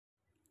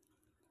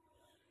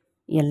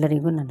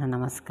ಎಲ್ಲರಿಗೂ ನನ್ನ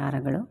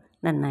ನಮಸ್ಕಾರಗಳು.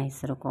 ನನ್ನ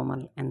ಹೆಸರು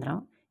ಕೋಮಲ್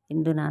ಎಂದ್ರಾವ್.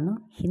 ಇಂದು ನಾನು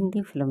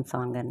ಹಿಂದಿ ಫಿಲ್ಮ್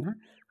ಸಾಂಗನ್ನು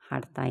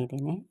ಹಾಡ್ತಾ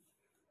ಇದ್ದೇನೆ.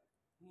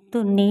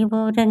 तूने वो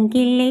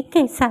रंगीले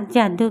कैसा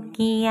जादू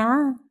किया,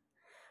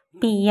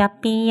 पिया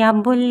पिया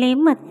बोले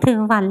मत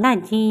वाला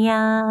जिया.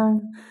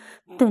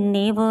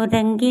 तूने वो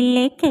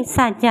रंगीले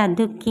कैसा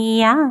जादू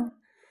किया,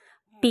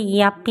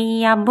 पिया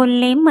पिया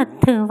बोले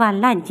मत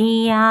वाला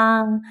जिया.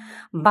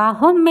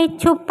 बाहों में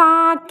छुपा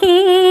के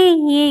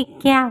ये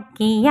क्या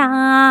किया,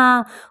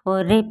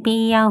 और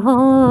पिया हो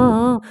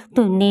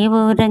तूने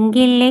वो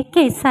रंगीले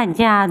कैसा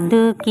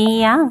जादू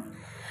किया,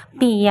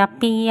 पिया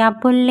पिया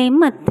बोले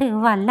मत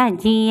वाला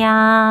जिया.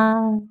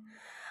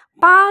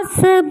 पास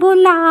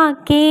बुला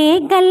के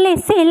गले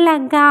से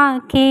लगा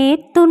के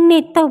तूने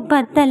तो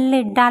बदल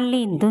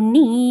डाली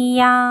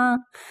दुनिया.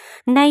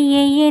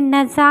 नए ये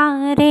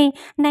नज़ारे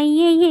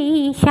नए ये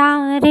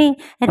इशारे,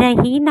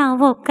 रही ना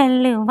वो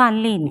कल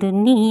वाली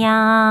दुनिया.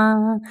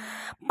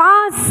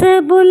 पास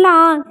बुला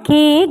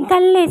के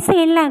गले से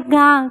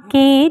लगा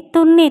के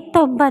तूने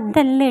तो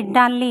बदल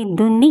डाली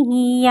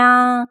दुनिया.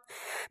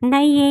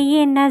 नए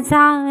ये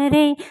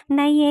नज़ारे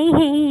नए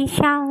ये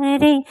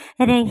इशारे,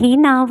 रही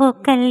ना वो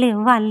कल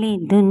वाली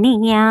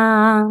दुनिया.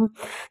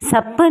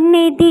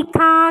 सपने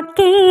दिखा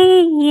के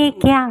ये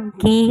क्या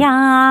किया,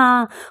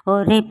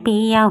 और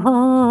पिया हो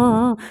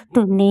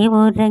तूने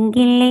वो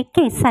रंगीले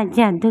कैसा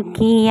जादू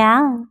किया,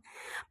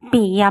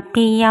 पिया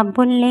पिया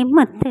बोले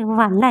मत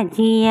वाला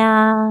जिया.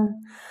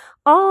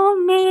 ओ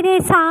मेरे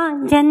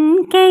साजन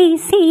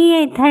कैसी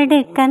ये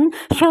धड़कन,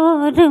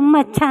 शोर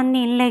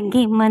मचाने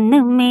लगी मन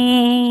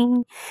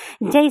में.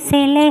 जैसे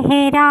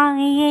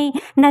लहराए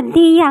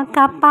नदिया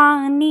का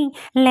पानी,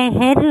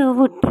 लहर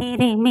उठे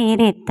रे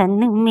मेरे तन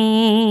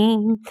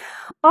में.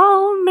 ओ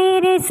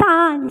मेरे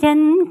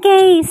साजन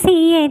कैसी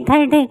ये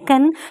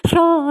धड़कन,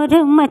 शोर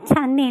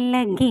मचाने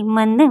लगी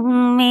मन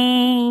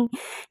में.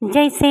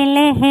 जैसे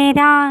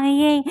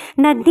लहराए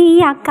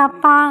नदिया का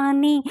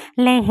पानी,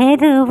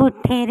 लहर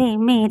उठे रे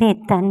मेरे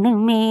तन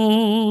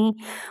में.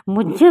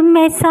 मुझ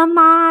में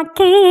समा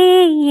के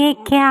ये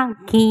क्या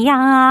किया,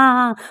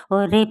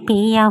 और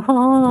पिया हो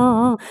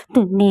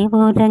तूने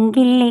वो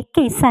रंगीले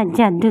कैसा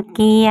जादू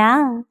किया,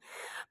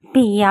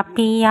 पिया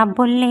पिया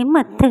बोले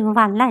मत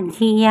वाला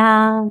जिया.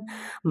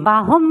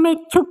 बाहों में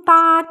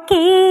छुपा के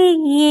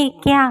ये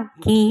क्या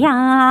किया,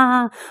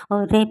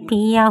 और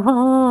पिया हो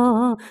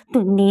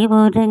तूने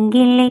वो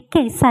रंगीले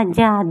कैसा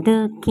जादू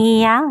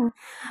किया,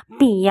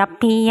 पिया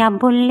पिया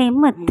बोले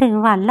मत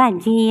वाला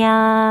जिया.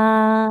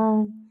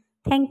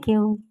 Thank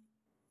you.